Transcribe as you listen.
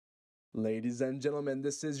Ladies and gentlemen,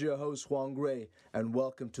 this is your host Juan Gray, and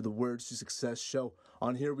welcome to the Words to Success show.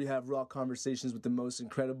 On here we have raw conversations with the most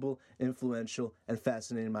incredible, influential, and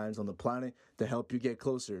fascinating minds on the planet to help you get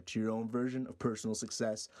closer to your own version of personal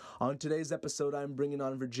success. On today's episode, I'm bringing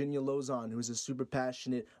on Virginia Lozon, who is a super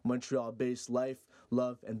passionate Montreal-based life,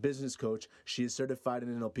 love, and business coach. She is certified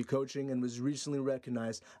in NLP coaching and was recently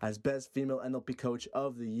recognized as Best Female NLP Coach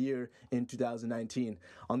of the Year in 2019.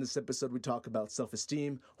 On this episode, we talk about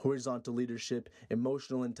self-esteem, horizontal leadership,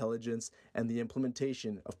 emotional intelligence, and the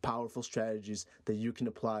implementation of powerful strategies that you can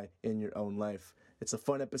apply in your own life. It's a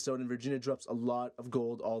fun episode, and Virginia drops a lot of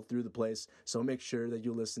gold all through the place, so make sure that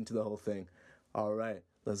you listen to the whole thing. All right,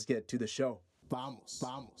 let's get to the show. Vamos.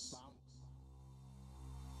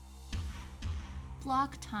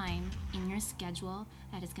 Block time in your schedule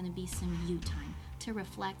that is going to be some you time to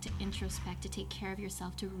reflect, to introspect, to take care of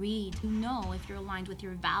yourself, to read, to know if you're aligned with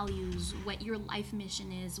your values, what your life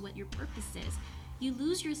mission is, what your purpose is. You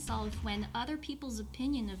lose yourself when other people's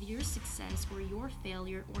opinion of your success or your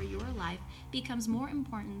failure or your life becomes more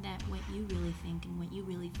important than what you really think and what you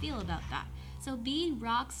really feel about that. So be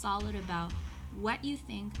rock solid about what you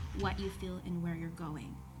think, what you feel, and where you're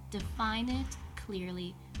going. Define it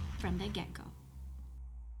clearly from the get-go.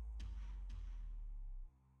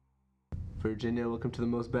 Virginia, welcome to the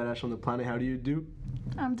most badass on the planet. How do you do?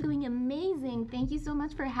 I'm doing amazing. Thank you so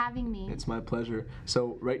much for having me. It's my pleasure.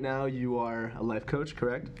 So right now you are a life coach,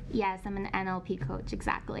 correct? Yes, I'm an NLP coach,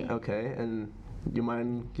 exactly. Okay, and you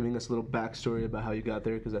mind giving us a little backstory about how you got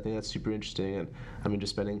there? Because I think that's super interesting. And I mean,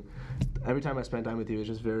 just every time I spend time with you, it's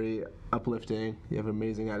just very uplifting. You have an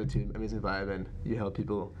amazing attitude, amazing vibe, and you help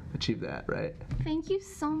people achieve that, right? Thank you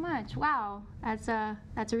so much. Wow, that's a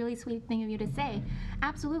really sweet thing of you to say.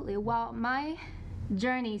 Absolutely. Well, my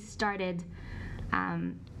journey started.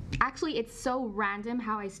 Actually, it's so random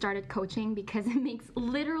how I started coaching because it makes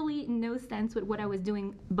literally no sense with what I was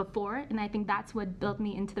doing before, and I think that's what built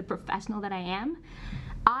me into the professional that I am.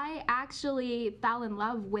 I actually fell in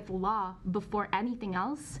love with law before anything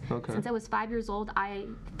else. Okay. Since I was 5 years old, I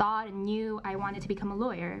thought and knew I wanted to become a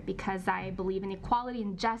lawyer because I believe in equality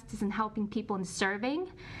and justice and helping people and serving.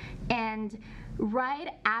 And right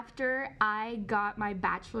after I got my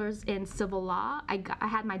bachelor's in civil law, I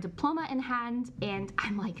had my diploma in hand, and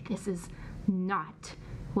I'm like, this is not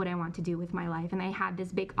what I want to do with my life. And I had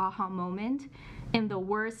this big aha moment in the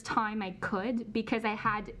worst time I could because I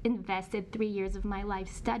had invested 3 years of my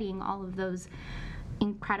life studying all of those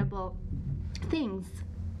incredible things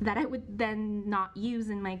that I would then not use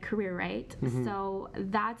in my career, right? Mm-hmm. So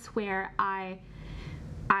that's where I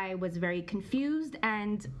was very confused,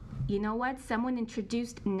 and you know what? Someone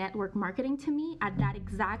introduced network marketing to me at that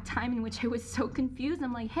exact time in which I was so confused.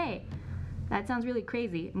 I'm like, hey, that sounds really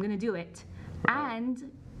crazy. I'm gonna do it. Right.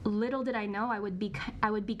 And little did I know I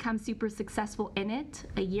would become super successful in it.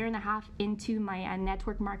 A year and a half into my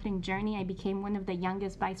network marketing journey, I became one of the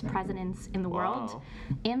youngest vice presidents in the world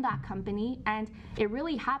in that company, and it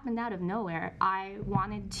really happened out of nowhere. I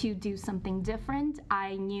wanted to do something different.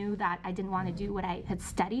 I knew that I didn't want to do what I had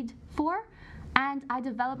studied for, and I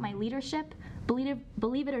developed my leadership.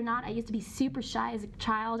 Believe it or not, I used to be super shy as a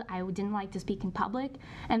child. I didn't like to speak in public.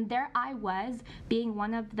 And there I was, being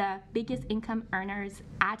one of the biggest income earners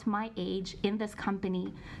at my age in this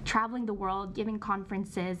company, traveling the world, giving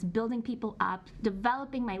conferences, building people up,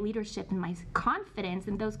 developing my leadership and my confidence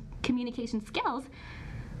and those communication skills.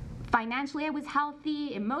 Financially, I was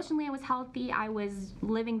healthy. Emotionally, I was healthy. I was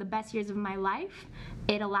living the best years of my life.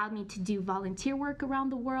 It allowed me to do volunteer work around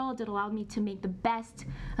the world. It allowed me to make the best,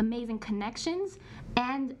 amazing connections.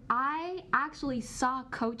 And I actually saw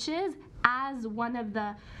coaches as one of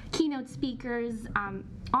the keynote speakers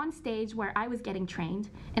on stage where I was getting trained.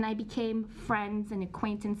 And I became friends and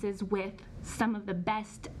acquaintances with some of the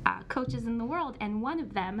best coaches in the world, and one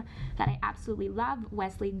of them that I absolutely love,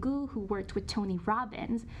 Wesley Gu, who worked with Tony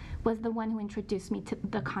Robbins, was the one who introduced me to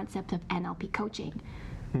the concept of NLP coaching.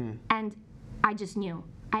 And I just knew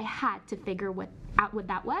I had to figure out what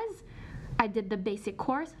that was. I did the basic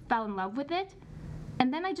course, fell in love with it,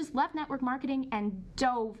 and then I just left network marketing and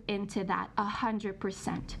dove into that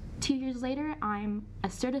 100%. 2 years later, I'm a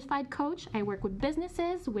certified coach. I work with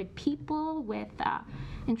businesses, with people, with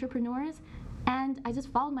entrepreneurs, and I just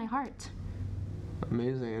followed my heart.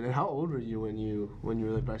 Amazing. And how old were you when you were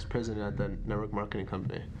the vice president at the network marketing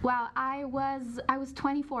company? Well, I was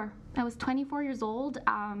 24. I was 24 years old.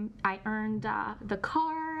 I earned the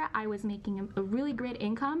car. I was making a really great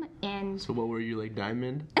income. And so what were you, like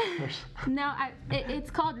diamond? No,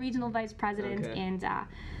 it's called regional vice president. Okay. And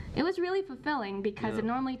it was really fulfilling because it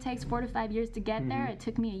normally takes 4 to 5 years to get there. It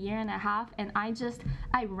took me a year and a half, and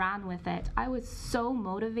I ran with it. I was so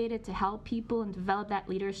motivated to help people and develop that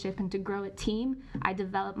leadership and to grow a team. I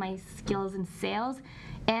developed my skills in sales.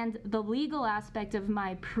 And the legal aspect of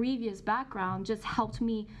my previous background just helped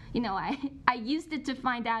me, I used it to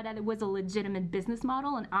find out that it was a legitimate business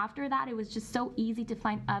model. And after that, it was just so easy to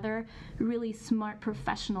find other really smart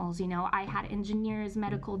professionals. I had engineers,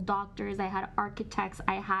 medical doctors, I had architects,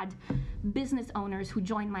 I had business owners who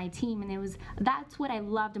joined my team. And that's what I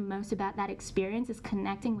loved most about that experience, is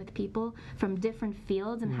connecting with people from different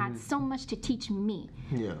fields and had so much to teach me.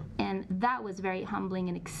 Yeah. And that was very humbling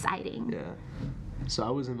and exciting. Yeah. So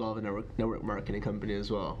I was involved in a network marketing company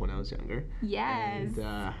as well when I was younger. Yes. And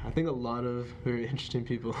I think a lot of very interesting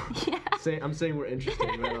people. Yeah. I'm saying we're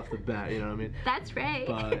interesting right off the bat. You know what I mean? That's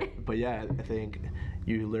right. But yeah, I think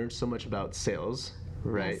you learn so much about sales.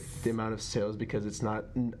 Right, Yes. the amount of sales, because it's not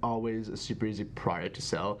always a super easy product to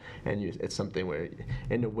sell, and it's something where,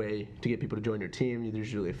 in a way, to get people to join your team,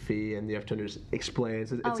 there's usually a fee, and you have to explain.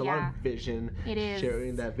 It's a lot of vision, It is.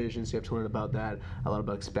 sharing that vision. So you have to learn about that, a lot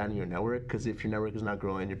about expanding your network, because if your network is not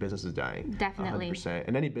growing, your business is dying. Definitely. 100%.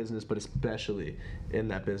 In any business, but especially in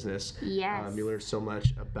that business, Yes. you learn so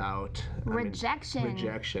much about Rejection.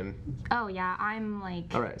 Rejection. Oh yeah, I'm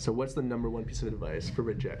like, All right, so what's the number one piece of advice for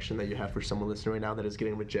rejection that you have for someone listening right now that is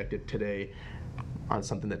getting rejected today on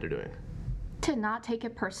something that they're doing? to not take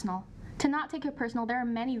it personal. To not take it personal. There are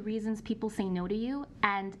many reasons people say no to you,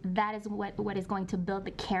 and that is what is going to build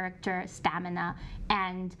the character, stamina,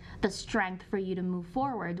 and the strength for you to move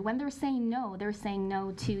forward. When they're saying no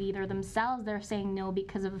to either themselves, they're saying no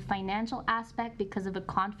because of a financial aspect, because of a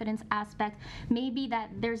confidence aspect. Maybe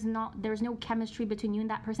that there's no chemistry between you and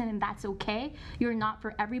that person, and that's okay. You're not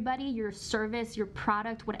for everybody. Your service, your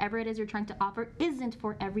product, whatever it is you're trying to offer isn't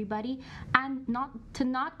for everybody. And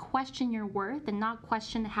not question your worth, and not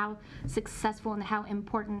question how successful and how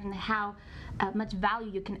important and how much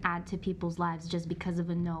value you can add to people's lives just because of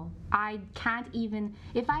a no. I can't even,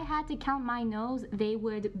 if I had to count my no's, the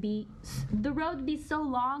road would be so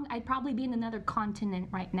long, I'd probably be in another continent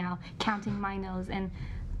right now counting my no's. And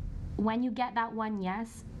when you get that one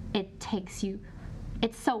yes,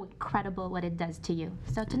 it's so incredible what it does to you.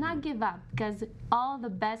 So to not give up, because all the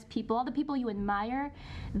best people, all the people you admire,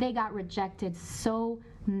 they got rejected so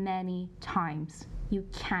many times. You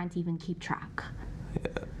can't even keep track.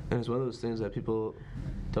 Yeah, and it's one of those things that people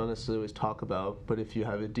don't necessarily always talk about, but if you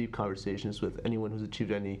have a deep conversations with anyone who's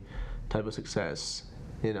achieved any type of success,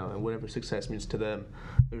 and whatever success means to them,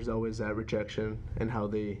 there's always that rejection and how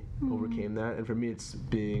they overcame that. And for me, it's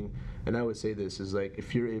being, and I would say this, is like,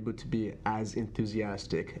 if you're able to be as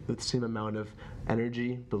enthusiastic with the same amount of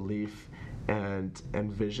energy, belief, and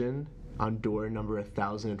vision on door number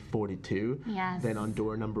 1042 Yes. than on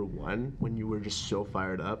door number 1, when you were just so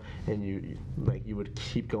fired up and you would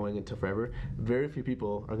keep going until forever. Very few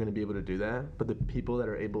people are going to be able to do that, but the people that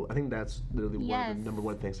are able, I think that's literally one of Yes. the number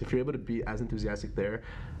one things. If you're able to be as enthusiastic there,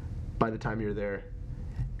 by the time you're there,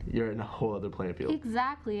 you're in a whole other playing field.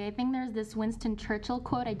 Exactly. I think there's this Winston Churchill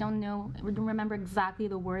quote. I don't remember exactly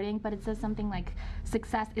the wording, but it says something like,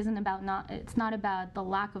 success it's not about the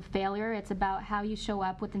lack of failure, it's about how you show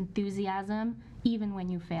up with enthusiasm even when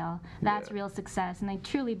you fail. That's real success, and I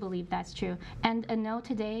truly believe that's true. And a no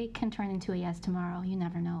today can turn into a yes tomorrow. You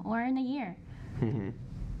never know. Or in a year.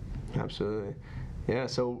 Absolutely. Yeah,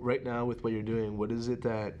 so right now with what you're doing, what is it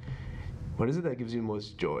that gives you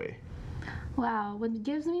most joy? Wow, what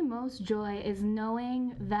gives me most joy is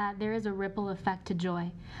knowing that there is a ripple effect to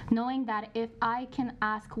joy. Knowing that if I can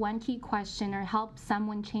ask one key question or help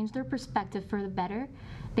someone change their perspective for the better,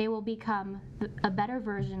 they will become a better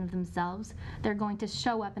version of themselves. They're going to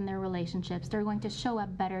show up in their relationships. They're going to show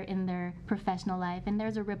up better in their professional life, and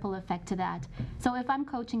there's a ripple effect to that. So if I'm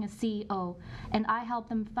coaching a CEO and I help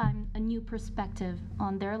them find a new perspective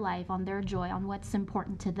on their life, on their joy, on what's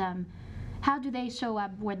important to them, how do they show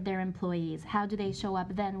up with their employees? How do they show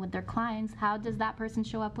up then with their clients? How does that person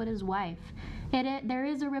show up with his wife? There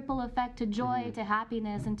is a ripple effect to joy, to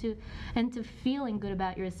happiness, and to feeling good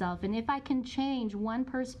about yourself. And if I can change one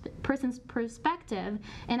person's perspective,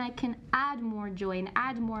 and I can add more joy and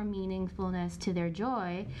add more meaningfulness to their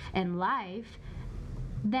joy and life,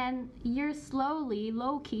 then you're slowly,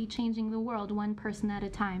 low-key changing the world one person at a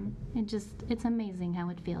time. It's amazing how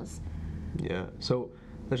it feels. Yeah. So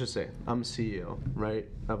let's just say I'm a CEO, right,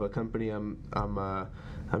 of a company. I'm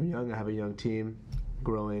young. I have a young team,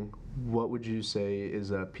 growing. What would you say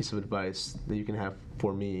is a piece of advice that you can have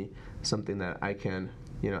for me, something that I can,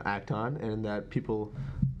 act on, and that people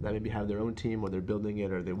that maybe have their own team or they're building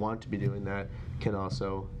it or they want to be doing that can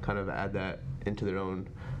also kind of add that into their own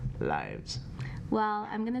lives? Well,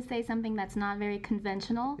 I'm going to say something that's not very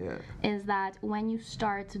conventional, is that when you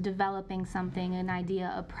start developing something, an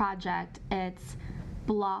idea, a project, it's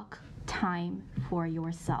block time for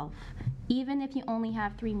yourself. Even if you only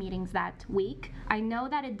have 3 meetings that week, I know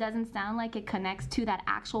that it doesn't sound like it connects to that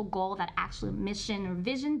actual goal, that actual mission or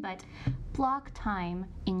vision, but block time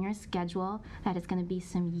in your schedule that is going to be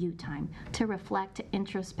some you time to reflect, to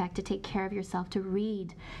introspect, to take care of yourself, to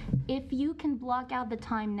read. If you can block out the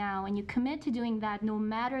time now and you commit to doing that, no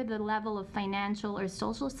matter the level of financial or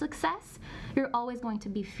social success, you're always going to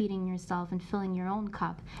be feeding yourself and filling your own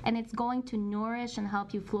cup. And it's going to nourish and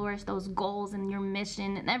help you flourish those goals and your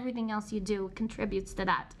mission, and everything else you do contributes to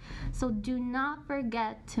that. So do not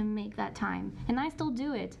forget to make that time. And I still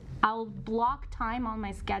do it. I'll block time on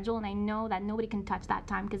my schedule, and I know that nobody can touch that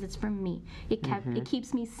time because it's for me. It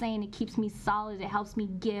keeps me sane, it keeps me solid, it helps me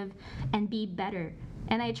give and be better.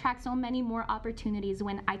 And I attract so many more opportunities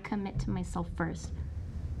when I commit to myself first.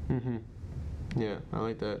 Yeah, I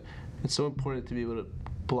like that. It's so important to be able to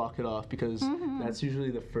block it off, because that's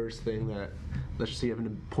usually the first thing that, let's just say you have an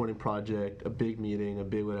important project, a big meeting, a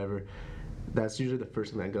big whatever, that's usually the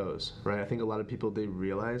first thing that goes, right? I think a lot of people, they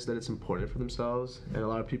realize that it's important for themselves, and a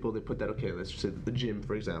lot of people, they put that, okay, let's just say the gym,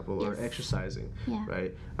 for example, or exercising,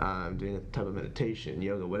 right? Doing a type of meditation,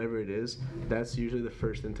 yoga, whatever it is, that's usually the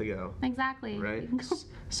first thing to go. Exactly. Right?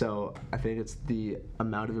 So I think it's the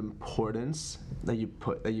amount of importance that you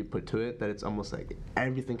put to it, that it's almost like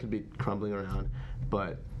everything could be crumbling around,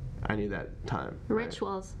 but I need that time.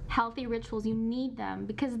 Rituals, healthy rituals, you need them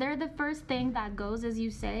because they're the first thing that goes, as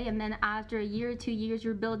you say, and then after a year or 2 years,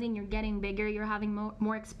 you're building, you're getting bigger, you're having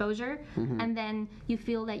more exposure, and then you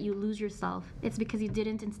feel that you lose yourself. It's because you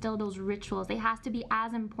didn't instill those rituals. They have to be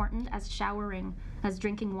as important as showering, as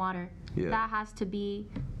drinking water. That has to be,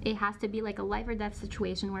 it has to be like a life or death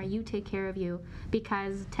situation where you take care of you,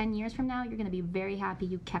 because 10 years from now, you're going to be very happy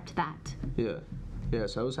you kept that. Yeah,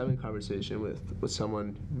 so I was having a conversation with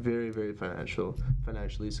someone very, very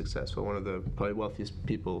financially successful, one of the probably wealthiest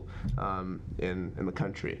people in the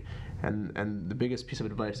country. And the biggest piece of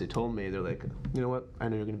advice they told me, they're like, you know what, I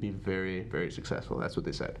know you're going to be very, very successful. That's what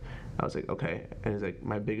they said. I was like, okay. And he's like,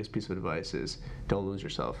 my biggest piece of advice is don't lose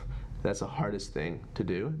yourself. That's the hardest thing to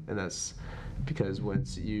do. And that's because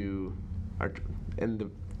once you are in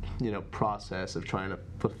the process of trying to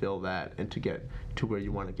fulfill that and to get to where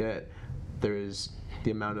you want to get, there is the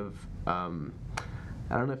amount of, I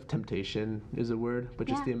don't know if temptation is a word, but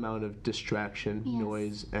just the amount of distraction,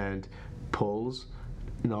 noise, and pulls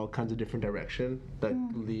in all kinds of different direction that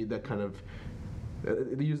lead, that kind of,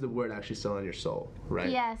 they use the word actually still on your soul, right?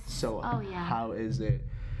 Yes. So how is it,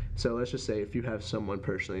 so let's just say if you have someone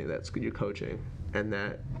personally that's you're coaching and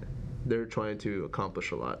that they're trying to accomplish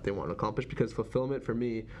a lot, they want to accomplish, because fulfillment for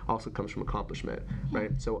me also comes from accomplishment,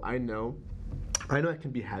 right? So I know I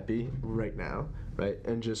can be happy right now, right,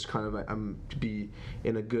 and just kind of be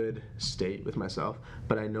in a good state with myself,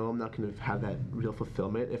 but I know I'm not going to have that real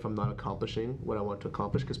fulfillment if I'm not accomplishing what I want to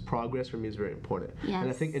accomplish, because progress for me is very important. And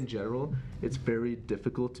I think in general, it's very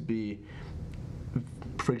difficult to be,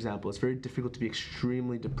 for example, it's very difficult to be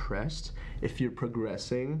extremely depressed if you're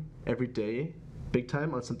progressing every day, big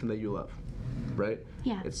time, on something that you love, right?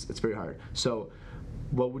 It's very hard. So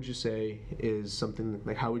what would you say is something,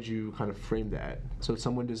 like, how would you kind of frame that so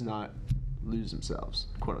someone does not lose themselves,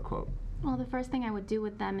 quote unquote? Well, the first thing I would do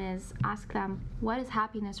with them is ask them, what is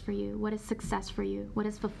happiness for you? What is success for you? What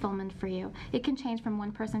is fulfillment for you? It can change from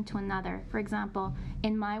one person to another. For example,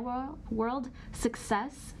 in my world,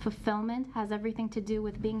 success, fulfillment has everything to do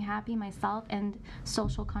with being happy myself and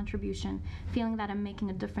social contribution, feeling that I'm making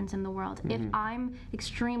a difference in the world. If I'm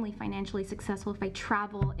extremely financially successful, if I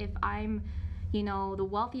travel, if I'm the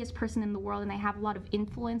wealthiest person in the world and I have a lot of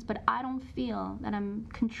influence, but I don't feel that I'm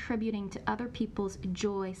contributing to other people's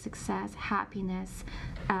joy, success, happiness,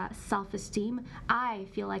 self-esteem, I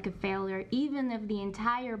feel like a failure, even if the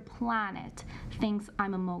entire planet thinks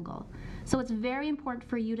I'm a mogul. So it's very important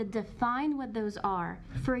for you to define what those are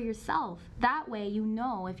for yourself. That way you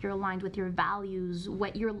know if you're aligned with your values,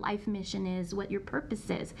 what your life mission is, what your purpose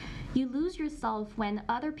is. You lose yourself when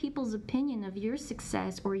other people's opinion of your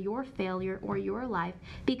success or your failure or your life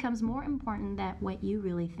becomes more important than what you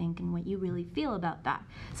really think and what you really feel about that.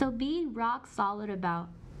 So be rock solid about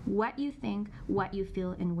what you think, what you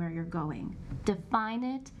feel, and where you're going. Define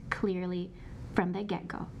it clearly from the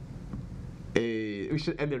get-go. Hey, we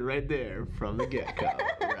should end it right there from the get-go.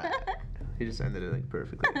 Right. You just ended it like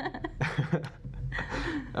perfectly.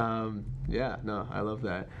 I love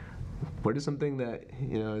that. What is something that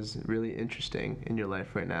is really interesting in your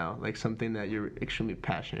life right now? Like something that you're extremely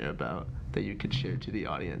passionate about that you could share to the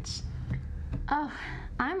audience? Oh,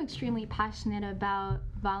 I'm extremely passionate about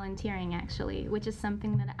volunteering, actually, which is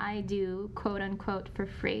something that I do, quote unquote, for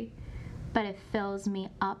free. But it fills me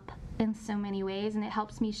up in so many ways, and it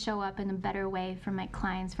helps me show up in a better way for my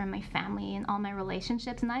clients, for my family, and all my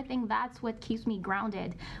relationships. And I think that's what keeps me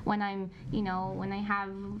grounded when I'm, when I have,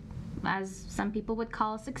 as some people would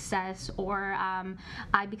call, success, or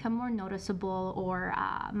I become more noticeable, or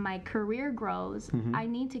my career grows. I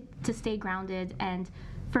need to stay grounded. And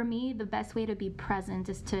for me, the best way to be present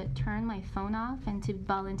is to turn my phone off and to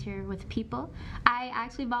volunteer with people. I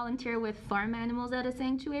actually volunteer with farm animals at a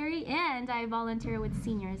sanctuary, and I volunteer with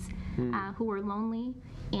seniors who are lonely.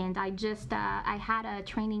 And I had a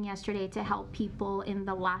training yesterday to help people in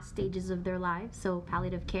the last stages of their lives, so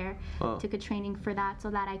palliative care. Took a training for that so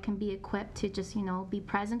that I can be equipped to just, be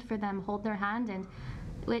present for them, hold their hand. And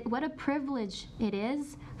what a privilege it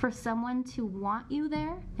is for someone to want you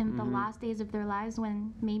there in the last days of their lives,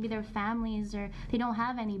 when maybe their families or they don't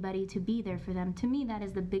have anybody to be there for them. To me, that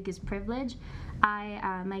is the biggest privilege.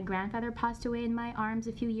 My grandfather passed away in my arms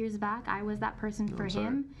a few years back. I was that person for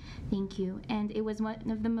him. Thank you. And it was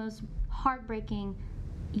one of the most heartbreaking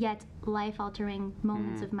yet life-altering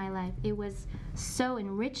moments of my life. It was so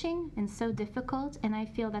enriching and so difficult, and I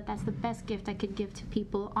feel that that's the best gift I could give to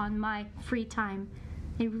people on my free time.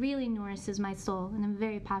 It really nourishes my soul, and I'm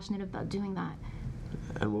very passionate about doing that.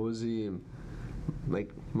 And what was the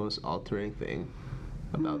most altering thing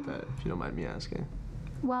about that, if you don't mind me asking?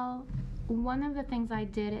 Well, one of the things I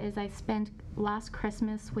did is I spent last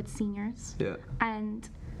Christmas with seniors. Yeah. And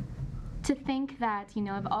to think that,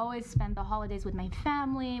 I've always spent the holidays with my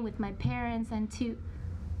family, with my parents, and to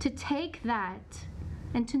take that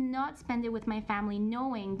and to not spend it with my family,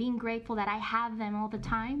 being grateful that I have them all the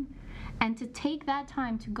time, and to take that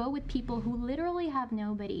time to go with people who literally have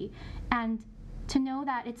nobody, and to know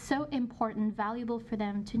that it's so important, valuable for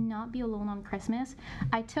them to not be alone on Christmas.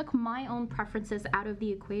 I took my own preferences out of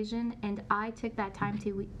the equation, and I took that time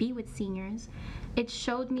to be with seniors. It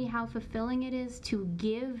showed me how fulfilling it is to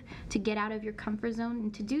give, to get out of your comfort zone,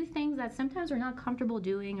 and to do things that sometimes we're not comfortable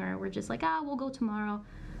doing, or we're just like, we'll go tomorrow.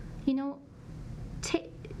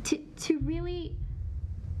 To really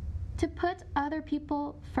to put other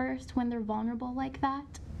people first when they're vulnerable like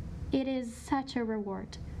that, it is such a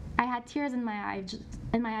reward. I had tears in my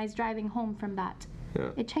eyes driving home from that. Yeah.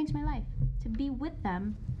 It changed my life to be with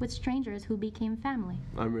them, with strangers who became family.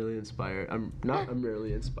 I'm really inspired. I'm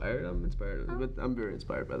really inspired. I'm inspired, but I'm very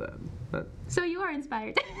inspired by that. So you are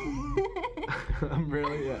inspired. I'm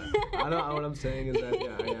really, yeah. I know what I'm saying is that,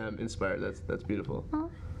 yeah, I am inspired. That's beautiful. Oh,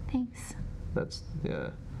 thanks.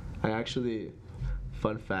 I actually,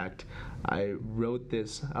 fun fact, I wrote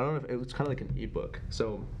this, I don't know if it was kind of like an ebook.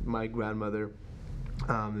 So my grandmother,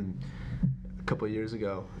 a couple of years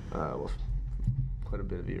ago, quite a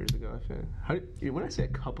bit of years ago, I think. When I say a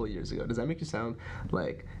couple of years ago, does that make you sound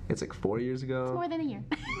like it's like 4 years ago? It's more than a year.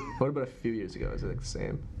 What about a few years ago? Is it like the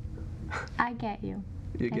same? I get you.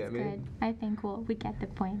 You get me? Good. I think we get the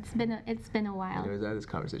point. It's been a while. Anyways, I had this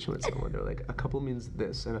conversation with someone. They're like, a couple means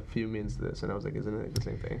this and a few means this, and I was like, isn't it like the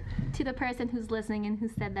same thing? To the person who's listening and who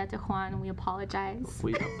said that to Juan, we apologize.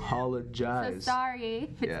 We apologize. So sorry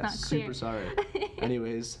if it's not clear. Super sorry.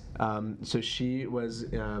 Anyways, so she was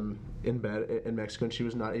in bed in Mexico, and she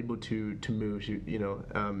was not able to move. She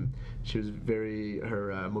was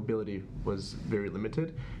her mobility was very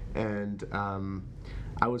limited, and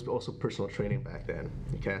I was also personal training back then.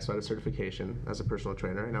 Okay, so I had a certification as a personal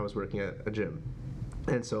trainer, and I was working at a gym.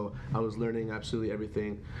 And so I was learning absolutely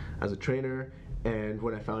everything as a trainer. And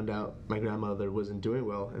when I found out my grandmother wasn't doing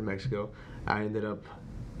well in Mexico, I ended up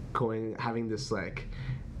having this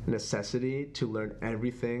necessity to learn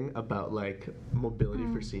everything about mobility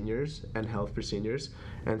for seniors and health for seniors.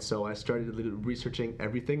 And so I started researching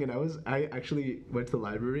everything, and I actually went to the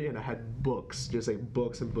library, and I had books, just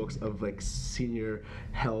books and books of senior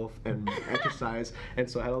health and exercise. And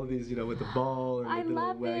so I had all of these, with the ball and the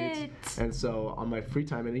little weights. And so on my free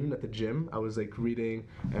time, and even at the gym, I was reading,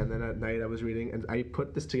 and then at night I was reading, and I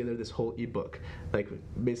put this whole ebook,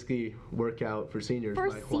 basically workout for seniors.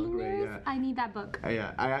 For seniors? Yeah. I need that book.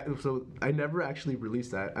 So I never actually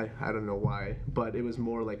released that. I don't know why, but it was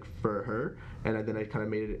more for her, and then I kind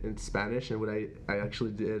of made it in Spanish. And what I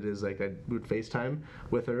actually did is I would FaceTime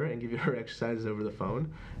with her and give her exercises over the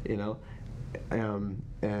phone,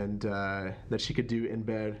 and that she could do in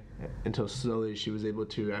bed until slowly she was able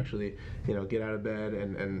to actually, get out of bed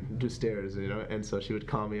and do stairs, and so she would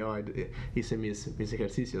call me, hice mis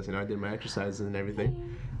ejercicios, I did my exercises and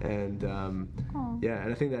everything. And yeah,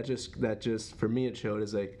 and I think that just for me it showed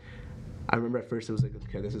is I remember at first it was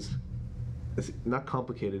okay, this is it's not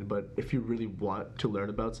complicated, but if you really want to learn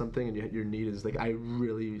about something and your need is like, it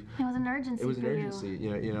was an urgency. It was an for urgency,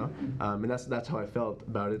 and that's how I felt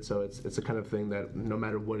about it. So it's the kind of thing that no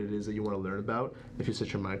matter what it is that you want to learn about, if you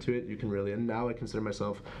set your mind to it, you can really. And now I consider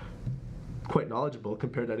myself quite knowledgeable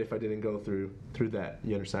compared to if I didn't go through that.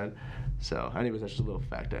 You understand? So, anyways, that's just a little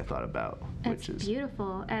fact I thought about, which is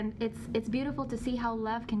beautiful, and it's beautiful to see how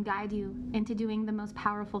love can guide you into doing the most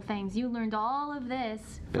powerful things. You learned all of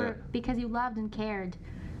this because you loved and cared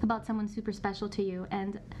about someone super special to you,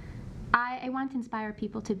 and I want to inspire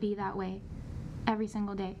people to be that way every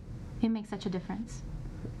single day. It makes such a difference.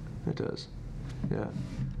 It does, yeah.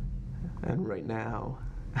 And right now.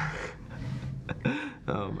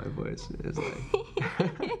 Oh, my voice is like.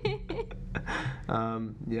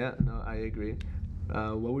 Yeah, no, I agree.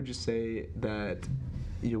 What would you say that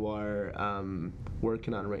you are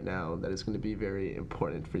working on right now that is going to be very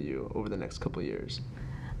important for you over the next couple of years?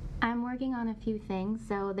 I'm working on a few things,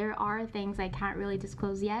 so there are things I can't really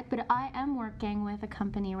disclose yet, but I am working with a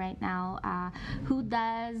company right now who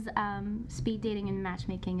does speed dating and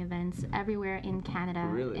matchmaking events everywhere in Canada,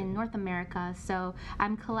 in North America. So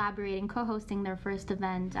I'm collaborating, co-hosting their first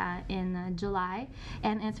event in July,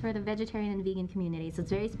 and it's for the vegetarian and vegan community. So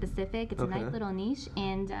it's very specific. It's a nice little niche,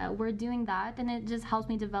 and we're doing that, and it just helps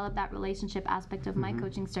me develop that relationship aspect of my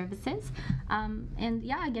coaching services. And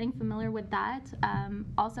yeah, getting familiar with that.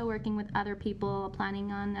 Also working with other people,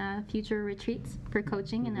 planning on future retreats for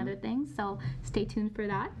coaching and other things, so stay tuned for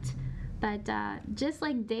that. But just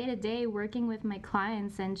like day to day working with my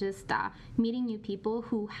clients and just meeting new people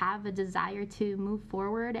who have a desire to move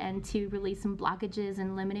forward and to release some blockages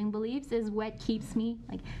and limiting beliefs is what keeps me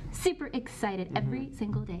like super excited every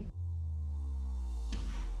single day.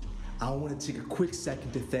 I want to take a quick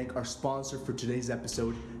second to thank our sponsor for today's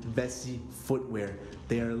episode, Vessi Footwear.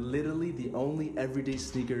 They are literally the only everyday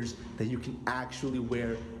sneakers that you can actually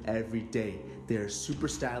wear every day. They are super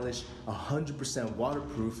stylish, 100%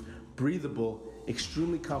 waterproof, breathable,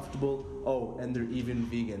 extremely comfortable, and they're even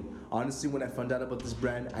vegan. Honestly, when I found out about this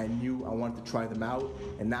brand, I knew I wanted to try them out,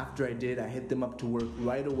 and after I did, I hit them up to work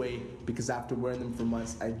right away because after wearing them for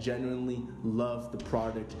months, I genuinely love the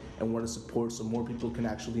product and want to support so more people can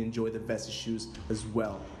actually enjoy the Vessi shoes as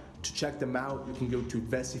well. To check them out, you can go to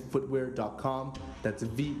vessifootwear.com. That's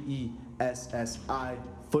VESSI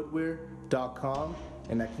footwear.com,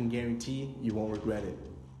 and I can guarantee you won't regret it.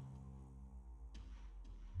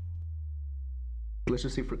 Let's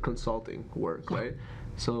just say for consulting work, right?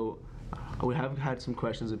 So we have had some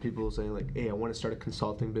questions of people saying like, hey, I want to start a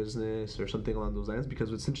consulting business or something along those lines,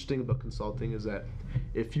 because what's interesting about consulting is that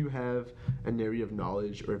if you have an area of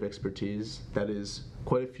knowledge or of expertise that is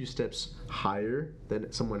quite a few steps higher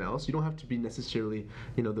than someone else, you don't have to be necessarily,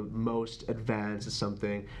 the most advanced at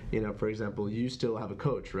something. For example, you still have a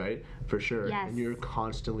coach, right? For sure. Yes. And you're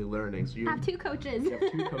constantly learning. So I have two coaches. You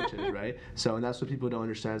have two coaches, right? So, and that's what people don't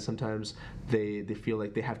understand. Sometimes they feel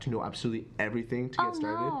like they have to know absolutely everything to get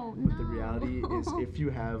started. But the reality is if you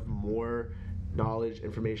have more knowledge,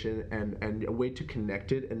 information, and a way to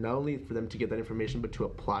connect it, and not only for them to get that information, but to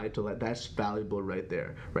apply it to that's valuable right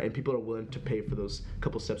there, right? And people are willing to pay for those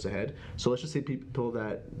couple steps ahead. So let's just say people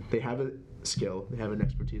that they have a skill, they have an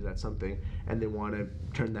expertise at something, and they want to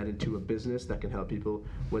turn that into a business that can help people.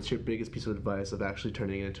 What's your biggest piece of advice of actually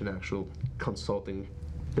turning it into an actual consulting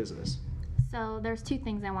business? So there's two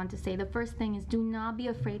things I want to say. The first thing is do not be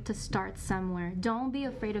afraid to start somewhere. Don't be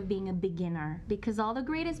afraid of being a beginner, because all the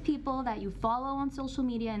greatest people that you follow on social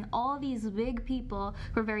media and all these big people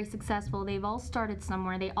who are very successful, they've all started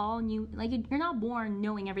somewhere. They all knew, like, you're not born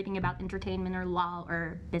knowing everything about entertainment or law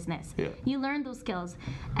or business. Yeah. You learn those skills.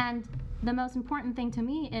 And the most important thing to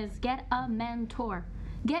me is get a mentor.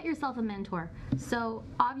 Get yourself a mentor. So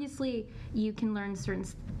obviously you can learn certain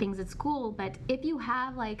things at school, but if you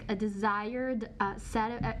have like a desired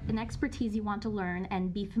set of an expertise you want to learn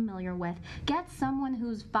and be familiar with, get someone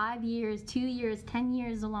who's 5 years, 2 years, 10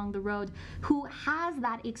 years along the road who has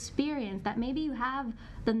that experience, that maybe you have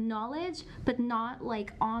the knowledge but not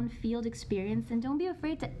like on-field experience. And don't be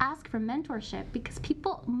afraid to ask for mentorship, because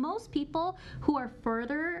most people who are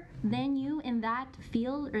further than you in that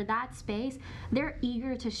field or that space, they're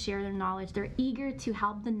eager to share their knowledge. They're eager to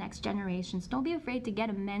help the next generations. Don't be afraid to get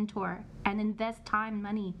a mentor and invest time and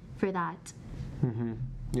money for that. Mm-hmm.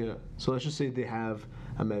 Yeah. So let's just say they have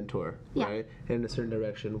a mentor, right? In a certain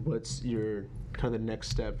direction. What's your kind of the next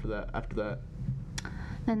step for that after that?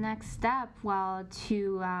 The next step, well,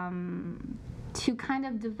 to kind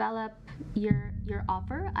of develop your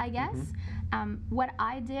offer, I guess. What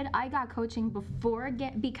I did, I got coaching before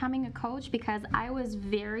becoming a coach because I was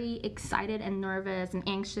very excited and nervous and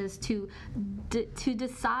anxious to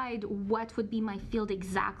decide what would be my field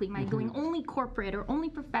exactly. Am I going only corporate or only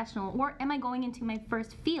professional, or am I going into my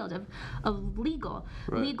first field of legal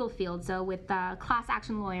field? So with class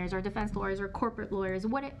action lawyers or defense lawyers or corporate lawyers,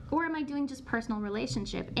 or am I doing just personal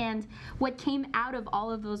relationship? And what came out of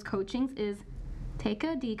all of those coachings is take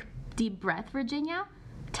a deep breath, Virginia.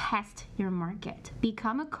 Test your market.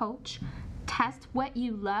 Become a coach. Test what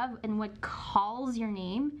you love and what calls your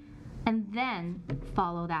name, and then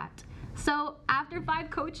follow that. So after 5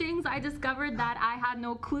 coachings, I discovered that I had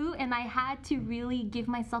no clue, and I had to really give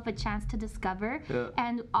myself a chance to discover. Yeah.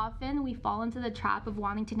 And often we fall into the trap of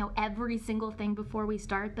wanting to know every single thing before we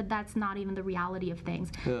start, but that's not even the reality of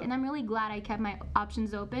things. Yeah. And I'm really glad I kept my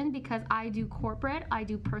options open because I do corporate, I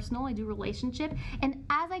do personal, I do relationship, and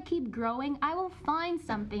as I keep growing, I will find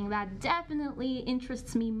something that definitely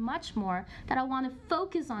interests me much more, that I want to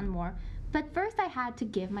focus on more. But first I had to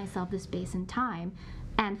give myself the space and time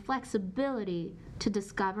and flexibility to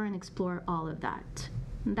discover and explore all of that.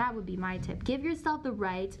 And that would be my tip. Give yourself the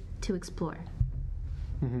right to explore.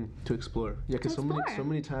 To explore. Yeah, because so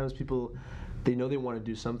many times people, they know they want to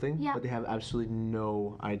do something, Yeah. but they have absolutely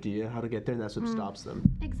no idea how to get there, and that's what stops them.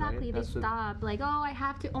 Exactly. Right? They That's what- stop like, oh, I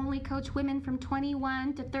have to only coach women from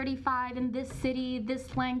 21 to 35 in this city,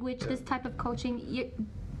 this language, this type of coaching.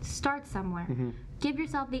 Start somewhere. Give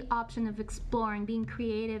yourself the option of exploring, being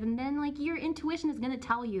creative, and then like your intuition is going to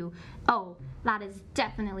tell you, oh, that is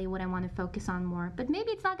definitely what I want to focus on more. But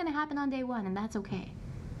maybe it's not going to happen on day one, and that's okay.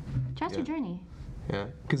 Trust your journey. Yeah,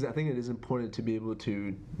 because I think it is important to be able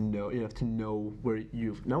to know, you have to know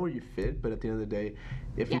not where you fit, but at the end of the day,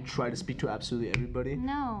 if you try to speak to absolutely everybody,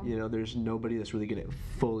 there's nobody that's really going to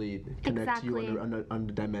fully connect to you on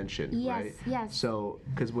the dimension, Yes, right? yes. So,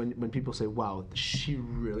 because when people say, wow, she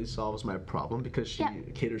really solves my problem because she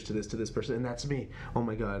caters to this person, and that's me, oh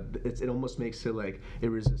my God, it almost makes it like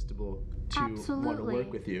irresistible to want to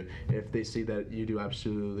work with you. If they see that you do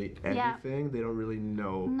absolutely everything, they don't really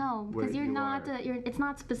know. No, because you're not. It's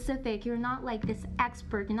not specific. You're not like this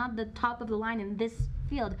expert. You're not the top of the line in this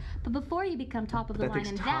field. But before you become top of the line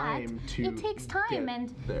in that, it takes time.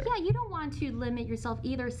 And you don't want to limit yourself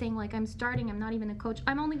either, saying like, I'm starting, I'm not even a coach,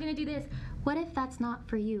 I'm only going to do this. What if that's not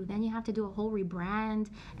for you? Then you have to do a whole rebrand,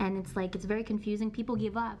 and it's very confusing. People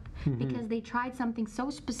give up because they tried something so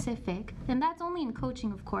specific, and that's only in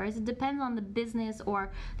coaching, of course. It depends on the business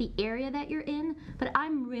or the area that you're in, but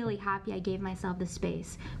I'm really happy I gave myself the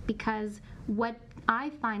space, because what I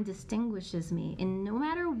find distinguishes me, and no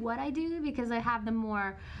matter what I do, because I have the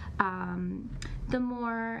more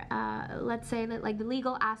let's say that like the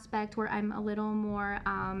legal aspect where I'm a little more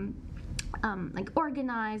like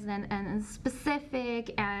organized and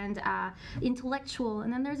specific and intellectual,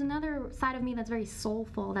 and then there's another side of me that's very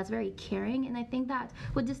soulful, that's very caring, and I think that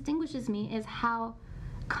what distinguishes me is how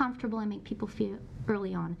comfortable I make people feel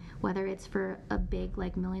early on, whether it's for a big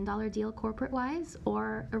like $1 million deal corporate wise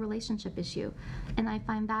or a relationship issue. And I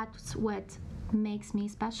find that's what makes me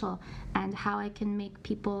special, and how I can make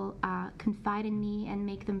people confide in me and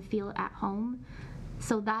make them feel at home.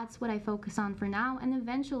 So that's what I focus on for now, and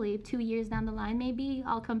eventually 2 years down the line, maybe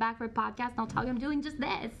I'll come back for a podcast and I'll tell you I'm doing just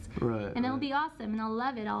this, and it'll be awesome, and I'll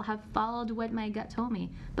love it. I'll have followed what my gut told me.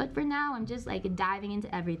 But for now, I'm just like diving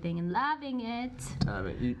into everything and loving it.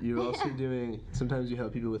 You're also doing, sometimes you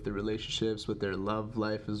help people with their relationships, with their love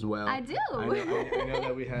life as well. I do. I know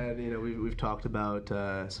that we had, we've talked about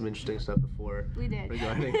some interesting stuff before. We did.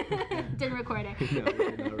 Regarding Didn't record it. No,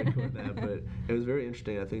 we did not record that, but it was very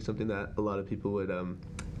interesting. I think something that a lot of people would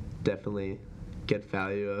definitely get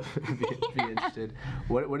value of, be interested.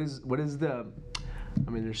 What is the, I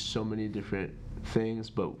mean, there's so many different things,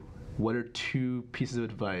 but what are 2 pieces of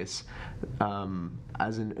advice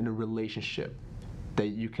as in a relationship that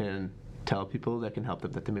you can tell people that can help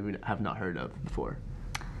them, that they maybe have not heard of before?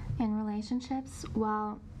 In relationships,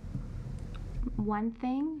 well, one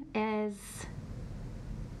thing is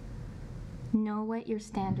know what your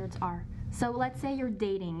standards are. So let's say you're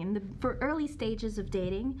dating, for early stages of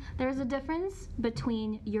dating, there's a difference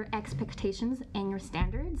between your expectations and your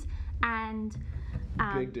standards, and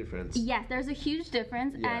big difference. Yes, there's a huge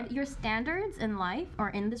difference, and your standards in life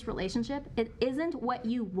or in this relationship, it isn't what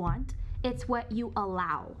you want, it's what you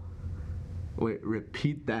allow. Wait,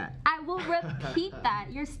 repeat that. I will repeat that.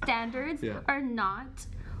 Your standards are not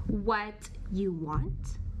what you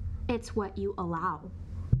want, it's what you allow.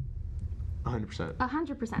 100%.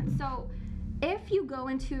 100%. So if you go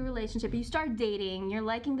into a relationship, you start dating, you're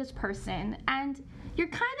liking this person, and you're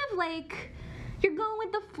kind of like, you're going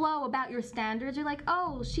with the flow about your standards. You're like,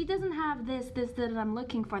 oh, she doesn't have this that I'm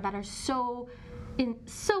looking for that are so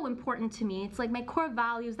important to me. It's like my core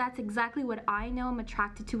values. That's exactly what I know I'm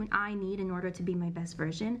attracted to and I need in order to be my best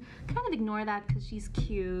version. Kind of ignore that because she's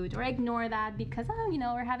cute, or ignore that because,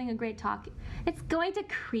 we're having a great talk. It's going to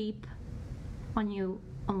creep on you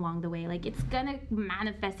along the way. Like, it's gonna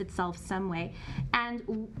manifest itself some way.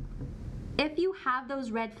 And if you have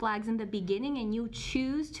those red flags in the beginning and you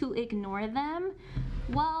choose to ignore them,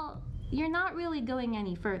 well, you're not really going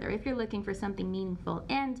any further if you're looking for something meaningful.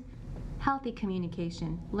 And healthy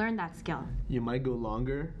communication, learn that skill. You might go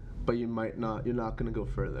longer, but you're not going to go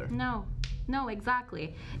further. No,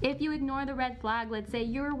 exactly. If you ignore the red flag, let's say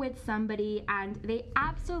you're with somebody and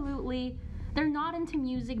they're not into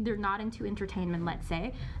music, they're not into entertainment, let's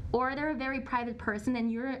say, or they're a very private person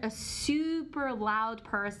and you're a super loud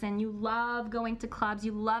person. You love going to clubs,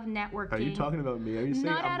 you love networking. Are you talking about me? Are you saying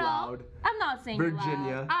not I'm at loud? All. I'm not saying Virginia.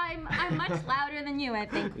 you're loud. I'm much louder than you, I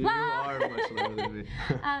think. You are much louder than me.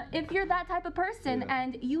 If you're that type of person, Yeah.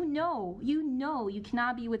 and you know you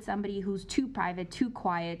cannot be with somebody who's too private, too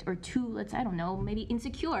quiet, or too, maybe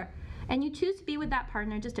insecure. And you choose to be with that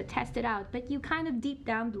partner just to test it out, but you kind of deep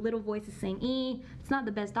down, the little voice is saying, it's not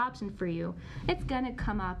the best option for you. It's gonna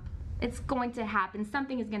come up. It's going to happen.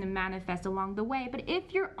 Something is gonna manifest along the way. But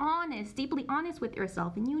if you're honest, deeply honest with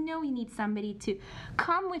yourself, and you need somebody to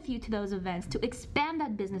come with you to those events, to expand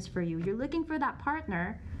that business for you, you're looking for that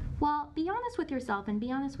partner, well, be honest with yourself and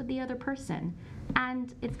be honest with the other person.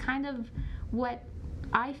 And it's kind of what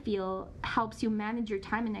I feel helps you manage your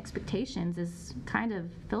time and expectations is kind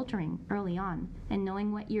of filtering early on and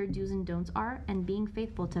knowing what your do's and don'ts are and being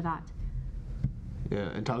faithful to that. Yeah,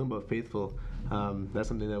 and talking about faithful, that's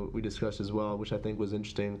something that we discussed as well, which I think was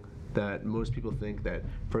interesting, that most people think that,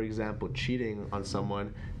 for example, cheating on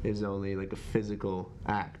someone is only like a physical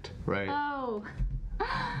act, right?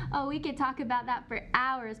 Oh, we could talk about that for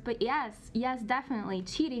hours, but yes, definitely.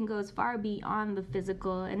 Cheating goes far beyond the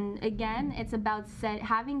physical. And again, it's about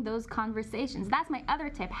having those conversations. That's my other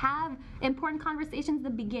tip. Have important conversations at the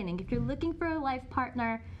beginning. If you're looking for a life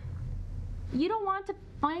partner, you don't want to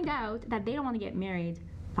find out that they don't want to get married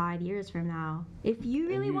 5 years from now. If you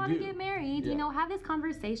really want to get married, have this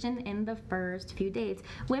conversation in the first few dates.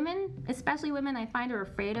 Women, especially women, I find are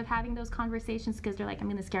afraid of having those conversations because they're like, I'm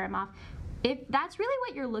going to scare them off. If that's really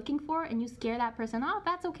what you're looking for and you scare that person off,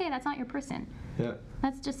 that's okay. That's not your person. Yeah.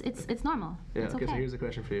 That's just, it's normal. Yeah, it's okay. So here's a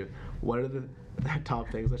question for you. What are the top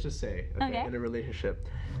things, let's just say, in a relationship?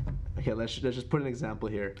 Okay, let's just put an example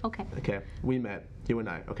here. Okay, we met, you and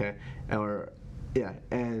I, okay?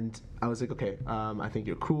 And I was like, okay, I think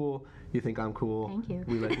you're cool. You think I'm cool. Thank you.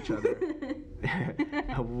 We like each other.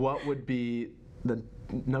 What would be the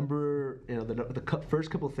number, the first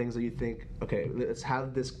couple of things that you think, okay, let's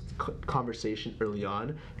have this conversation early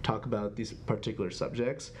on, talk about these particular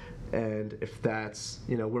subjects, and if that's,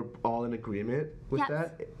 we're all in agreement with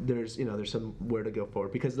that, there's somewhere to go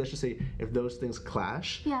forward. Because let's just say if those things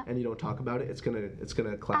clash and you don't talk about it, it's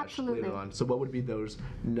gonna clash later on. So what would be those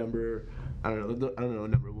I don't know a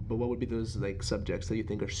number, but what would be those like subjects that you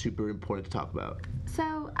think are super important to talk about?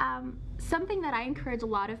 So something that I encourage a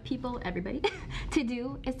lot of people, everybody, to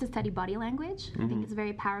do is to study body language. I think it's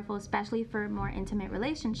very powerful, especially for more intimate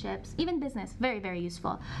relationships, even business, very, very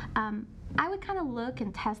useful. I would kind of look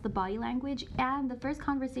and test the body language, and the first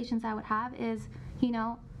conversations I would have is,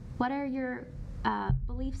 what are your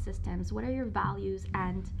belief systems? What are your values?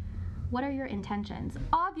 And what are your intentions?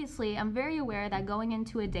 Obviously, I'm very aware that going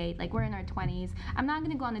into a date, like we're in our 20s, I'm not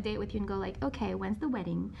gonna go on a date with you and go like, okay, when's the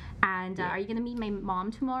wedding? And are you gonna meet my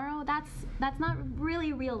mom tomorrow? That's not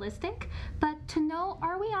really realistic. But to know,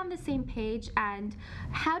 are we on the same page, and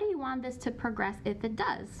how do you want this to progress if it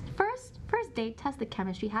does? First date, test the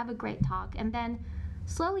chemistry, have a great talk, and then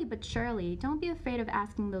slowly but surely, don't be afraid of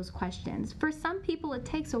asking those questions. For some people, it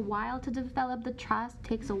takes a while to develop the trust,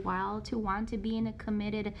 takes a while to want to be in a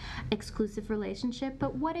committed, exclusive relationship,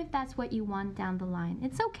 but what if that's what you want down the line?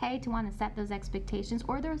 It's okay to want to set those expectations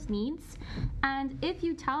or those needs, and if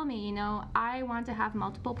you tell me, I want to have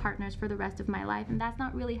multiple partners for the rest of my life, and that's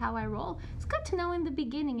not really how I roll, it's good to know in the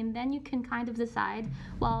beginning, and then you can kind of decide,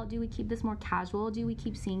 well, do we keep this more casual? Do we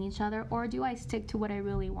keep seeing each other? Or do I stick to what I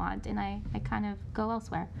really want, and I kind of go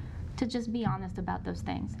elsewhere? To just be honest about those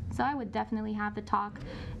things. So I would definitely have the talk.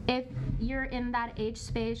 If you're in that age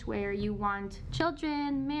space where you want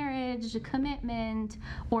children, marriage, commitment,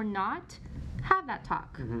 or not, have that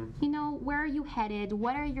talk. Where are you headed?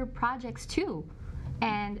 What are your projects too?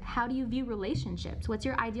 And how do you view relationships? What's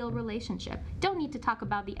your ideal relationship? Don't need to talk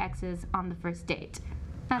about the exes on the first date.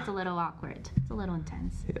 That's a little awkward. It's a little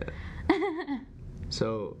intense. Yeah.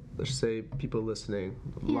 So let's just say people listening,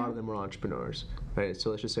 a lot of them are entrepreneurs, right? So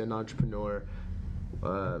let's just say an entrepreneur,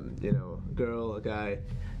 girl, a guy,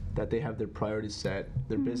 that they have their priorities set.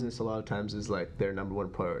 Their business a lot of times is like their number one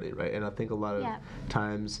priority, right? And I think a lot of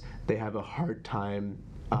times they have a hard time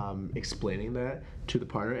explaining that to the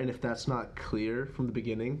partner. And if that's not clear from the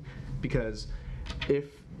beginning, because if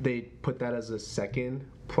they put that as a second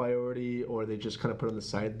priority or they just kind of put it on the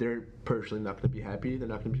side, they're personally not going to be happy, they're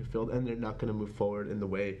not going to be fulfilled, and they're not going to move forward in the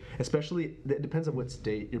way, especially, it depends on what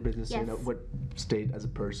state your business is in, what state as a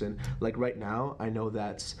person. Like right now, I know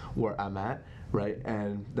that's where I'm at, right?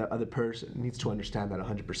 And that other person needs to understand that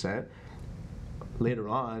 100%. Later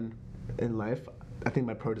on in life, I think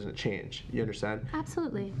my priority doesn't change. You understand?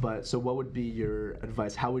 Absolutely. But so what would be your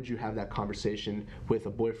advice? How would you have that conversation with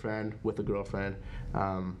a boyfriend, with a girlfriend,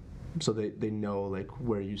 so they know like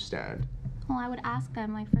where you stand? Well, I would ask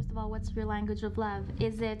them, like, first of all, what's your language of love?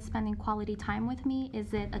 Is it spending quality time with me?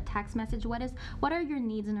 Is it a text message? What are your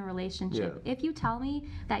needs in a relationship? If you tell me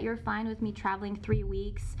that you're fine with me traveling 3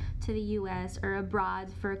 weeks to the US or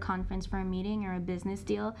abroad for a conference, for a meeting or a business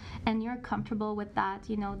deal, and you're comfortable with that,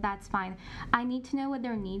 that's fine. I need to know what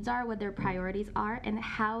their needs are, what their priorities are, and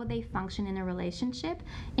how they function in a relationship.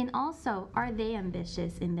 And also, are they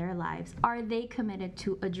ambitious in their lives? Are they committed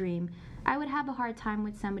to a dream? I would have a hard time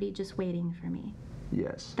with somebody just waiting for me.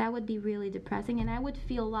 Yes. That would be really depressing, and I would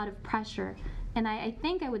feel a lot of pressure. And I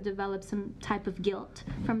think I would develop some type of guilt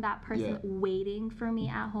from that person waiting for me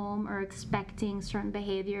at home or expecting certain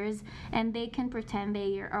behaviors. And they can pretend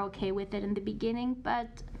they are okay with it in the beginning,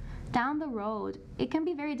 but down the road, it can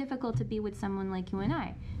be very difficult to be with someone like you and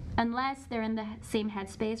I. Unless they're in the same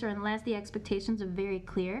headspace or unless the expectations are very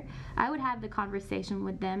clear, I would have the conversation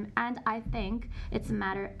with them, and I think it's a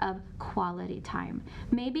matter of quality time.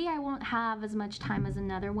 Maybe I won't have as much time as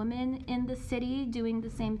another woman in the city doing the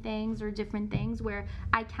same things or different things where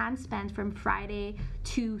I can spend from Friday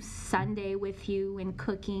to Sunday with you and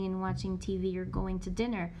cooking and watching TV or going to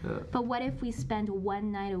dinner. But what if we spend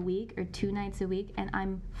 1 night a week or 2 nights a week and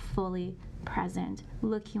I'm fully present,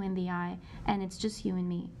 look you in the eye, and it's just you and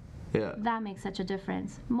me? That makes such a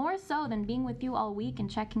difference. More so than being with you all week and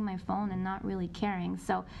checking my phone and not really caring.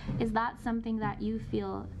 So is that something that you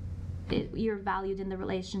feel you're valued in the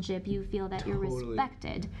relationship? You feel that you're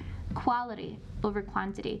respected? Quality over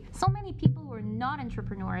quantity. So many people who are not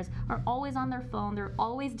entrepreneurs are always on their phone. They're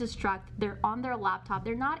always distracted. They're on their laptop.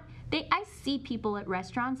 I see people at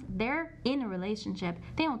restaurants. They're in a relationship.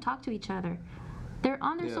 They don't talk to each other. They're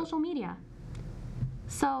on their social media.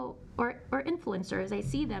 So, or influencers, I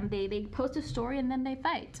see them, they post a story and then they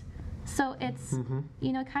fight. So it's,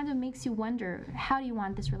 it kind of makes you wonder, how do you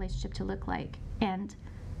want this relationship to look like? And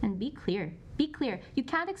be clear. Be clear. You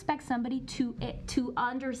can't expect somebody to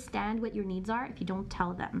understand what your needs are if you don't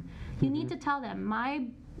tell them. You need to tell them, my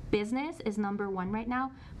business is number one right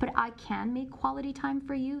now, but I can make quality time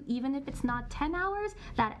for you, even if it's not 10 hours,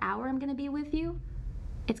 that hour I'm gonna be with you,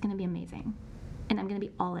 it's gonna be amazing. And I'm gonna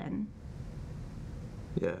be all in.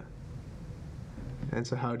 Yeah. And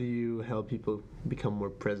so how do you help people become more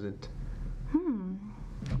present?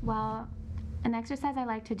 Well, an exercise I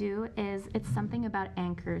like to do is, it's something about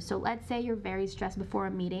anchors. So let's say you're very stressed before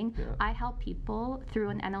a meeting. I help people through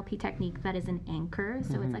an NLP technique that is an anchor.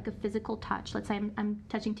 So it's like a physical touch. Let's say I'm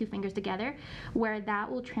touching 2 fingers together, where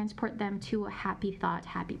that will transport them to a happy thought,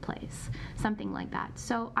 happy place, something like that.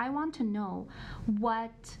 So I want to know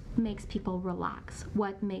what makes people relax,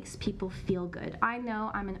 what makes people feel good. I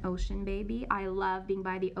know I'm an ocean baby. I love being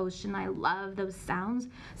by the ocean. I love those sounds.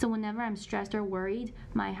 So whenever I'm stressed or worried,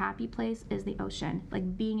 my happy place is the ocean.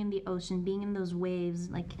 Like being in the ocean, being in those waves,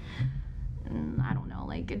 like, I don't know,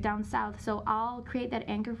 like down south. So I'll create that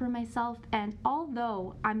anchor for myself. And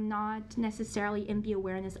although I'm not necessarily in the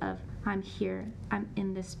awareness of I'm here, I'm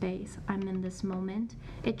in this space, I'm in this moment,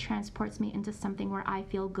 it transports me into something where I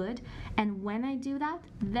feel good. And when I do that,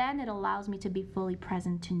 then it allows me to be fully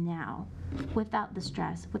present to now, without the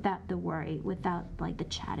stress, without the worry, without like the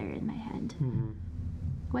chatter in my head.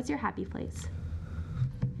 What's your happy place?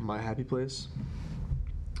 My happy place?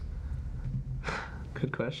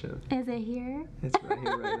 Good question. Is it here? It's right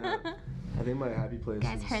here, right now. I think my happy place You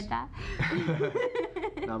guys heard that?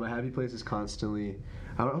 No, my happy place is constantly,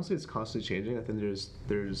 I don't say it's constantly changing. I think there's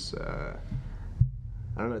I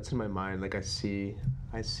don't know, it's in my mind. Like I see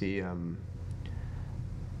like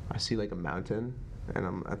a mountain, and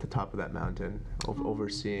I'm at the top of that mountain,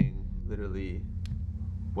 overseeing literally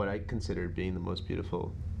what I consider being the most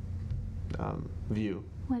beautiful view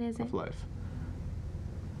What is it? of life.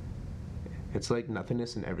 It's like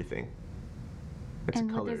nothingness and everything. It's and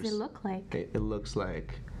colors. what does it look like? It looks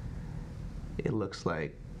like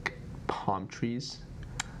palm trees.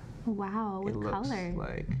 Wow, what It looks color?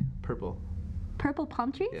 like purple. Purple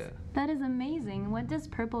palm trees? Yeah. That is amazing. What does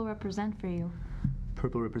purple represent for you?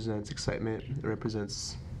 Purple represents excitement. It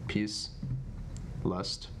represents peace,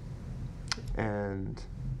 lust, and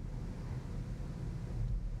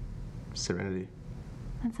serenity.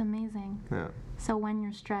 That's amazing. Yeah. So when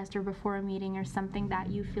you're stressed or before a meeting or something that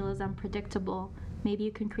you feel is unpredictable, maybe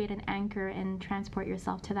you can create an anchor and transport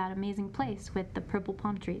yourself to that amazing place with the purple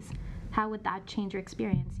palm trees. How would that change your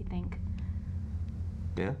experience, you think?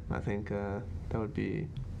 Yeah, I think that would be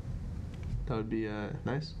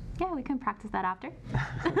nice. Yeah, we can practice that after.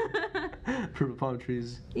 Purple palm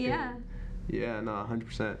trees. Yeah. Yeah, no,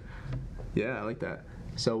 100%. Yeah, I like that.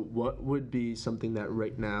 So what would be something that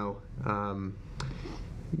right now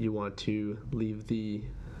you want to leave the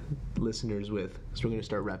listeners with? So we're going to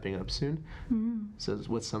start wrapping up soon. Mm. So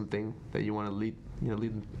what's something that you want to lead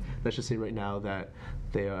them? Let's just say right now that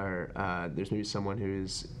they are, there's maybe someone who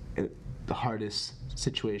is in the hardest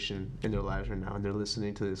situation in their lives right now, and they're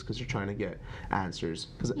listening to this because they're trying to get answers.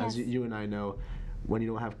 Because Yes. as you and I know, when you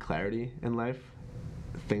don't have clarity in life,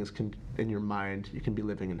 things can, in your mind, you can be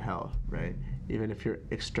living in hell, right? Even if your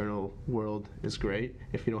external world is great,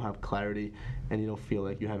 if you don't have clarity and you don't feel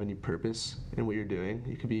like you have any purpose in what you're doing,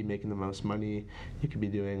 you could be making the most money, you could be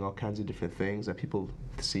doing all kinds of different things that people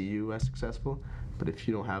see you as successful, but if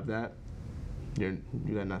you don't have that, you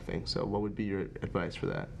got nothing. So what would be your advice for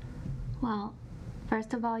that? Well,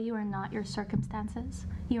 first of all, you are not your circumstances.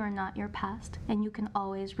 You are not your past, and you can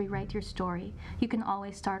always rewrite your story. You can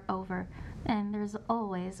always start over, and there's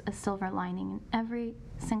always a silver lining in every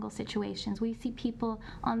single situation. We see people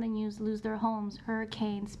on the news lose their homes,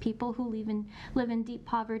 hurricanes, people who live in deep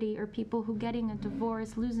poverty, or people who getting a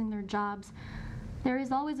divorce, losing their jobs. There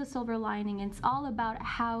is always a silver lining. It's all about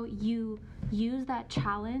how you use that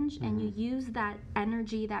challenge and you use that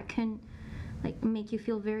energy that can make you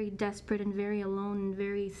feel very desperate and very alone and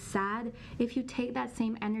very sad. If you take that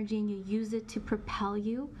same energy and you use it to propel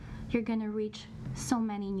you, you're gonna reach so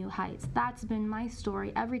many new heights. That's been my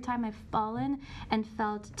story. Every time I've fallen and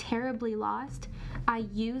felt terribly lost, I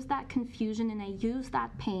use that confusion and I use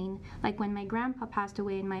that pain. Like when my grandpa passed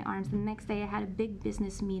away in my arms, the next day I had a big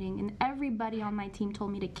business meeting and everybody on my team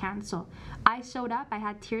told me to cancel. I showed up, I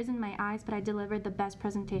had tears in my eyes, but I delivered the best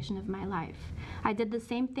presentation of my life. I did the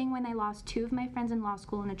same thing when I lost 2 of my friends in law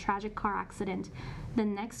school in a tragic car accident. The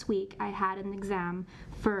next week I had an exam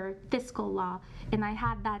for fiscal law and I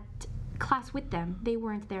had that class with them. They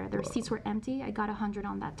weren't there. Their seats were empty. I got 100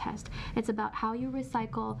 on that test. It's about how you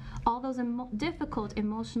recycle all those difficult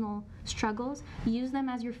emotional struggles, use them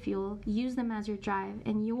as your fuel, use them as your drive,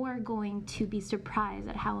 and you are going to be surprised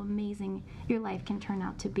at how amazing your life can turn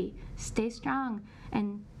out to be. Stay strong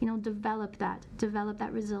and, develop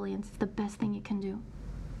that resilience. It's the best thing you can do.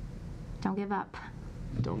 Don't give up.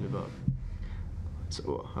 Don't give up.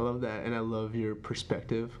 So I love that, and I love your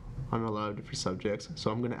perspective on a lot of different subjects. So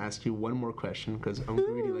I'm going to ask you one more question because I'm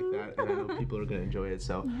greedy like that, and I know people are going to enjoy it.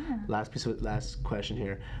 So last question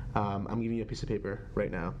here. I'm giving you a piece of paper right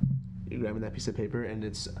now. You're grabbing that piece of paper, and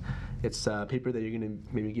it's paper that you're going to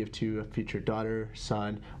maybe give to a future daughter,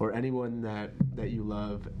 son, or anyone that you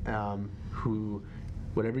love, who,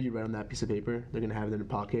 whatever you write on that piece of paper, they're going to have it in their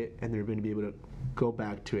pocket, and they're going to be able to go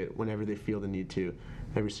back to it whenever they feel the need to,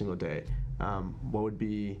 every single day. What would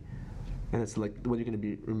be, and it's like what you're going to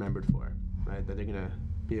be remembered for, right? That they're going to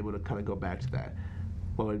be able to kind of go back to that.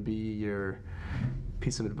 What would be your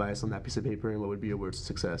piece of advice on that piece of paper, and what would be your words of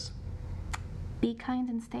success? Be kind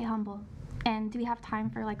and stay humble. And do we have time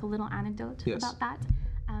for a little anecdote about that?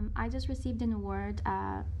 I just received an award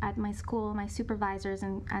at my school. My supervisors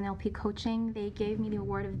in NLP coaching, they gave me the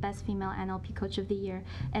award of Best Female NLP Coach of the Year.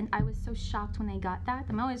 And I was so shocked when I got that.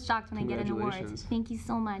 I'm always shocked when I get an award. Thank you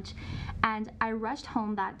so much. And I rushed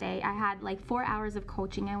home that day. I had 4 hours of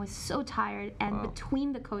coaching. I was so tired. And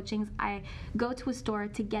between the coachings, I go to a store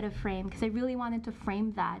to get a frame because I really wanted to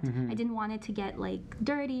frame that. I didn't want it to get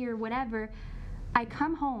dirty or whatever. I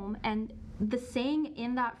come home and the saying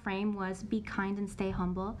in that frame was, be kind and stay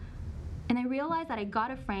humble. And I realized that I got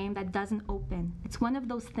a frame that doesn't open. It's one of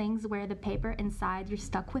those things where the paper inside, you're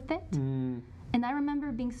stuck with it. And I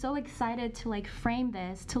remember being so excited to frame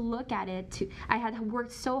this, to look at it. I had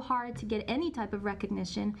worked so hard to get any type of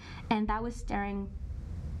recognition, and that was staring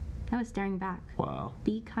back. Wow.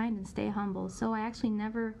 Be kind and stay humble. So I actually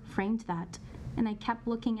never framed that. And I kept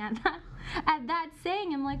looking at that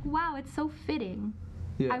saying. I'm like, wow, it's so fitting.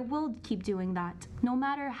 Yeah. I will keep doing that. No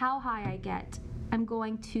matter how high I get, I'm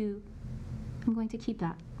going to keep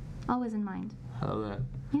that always in mind. I love that.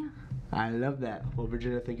 Yeah. I love that. Well,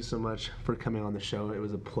 Virginia, thank you so much for coming on the show. It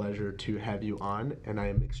was a pleasure to have you on, and I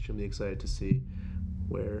am extremely excited to see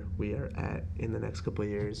where we are at in the next couple of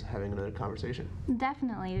years having another conversation.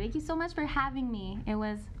 Definitely. Thank you so much for having me. It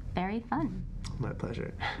was very fun. My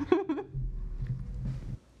pleasure.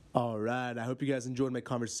 All right. I hope you guys enjoyed my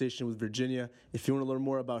conversation with Virginia. If you want to learn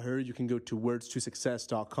more about her, you can go to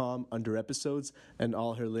wordstosuccess.com under episodes, and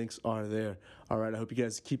all her links are there. All right. I hope you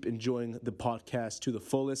guys keep enjoying the podcast to the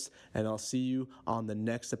fullest, and I'll see you on the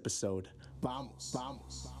next episode. Vamos.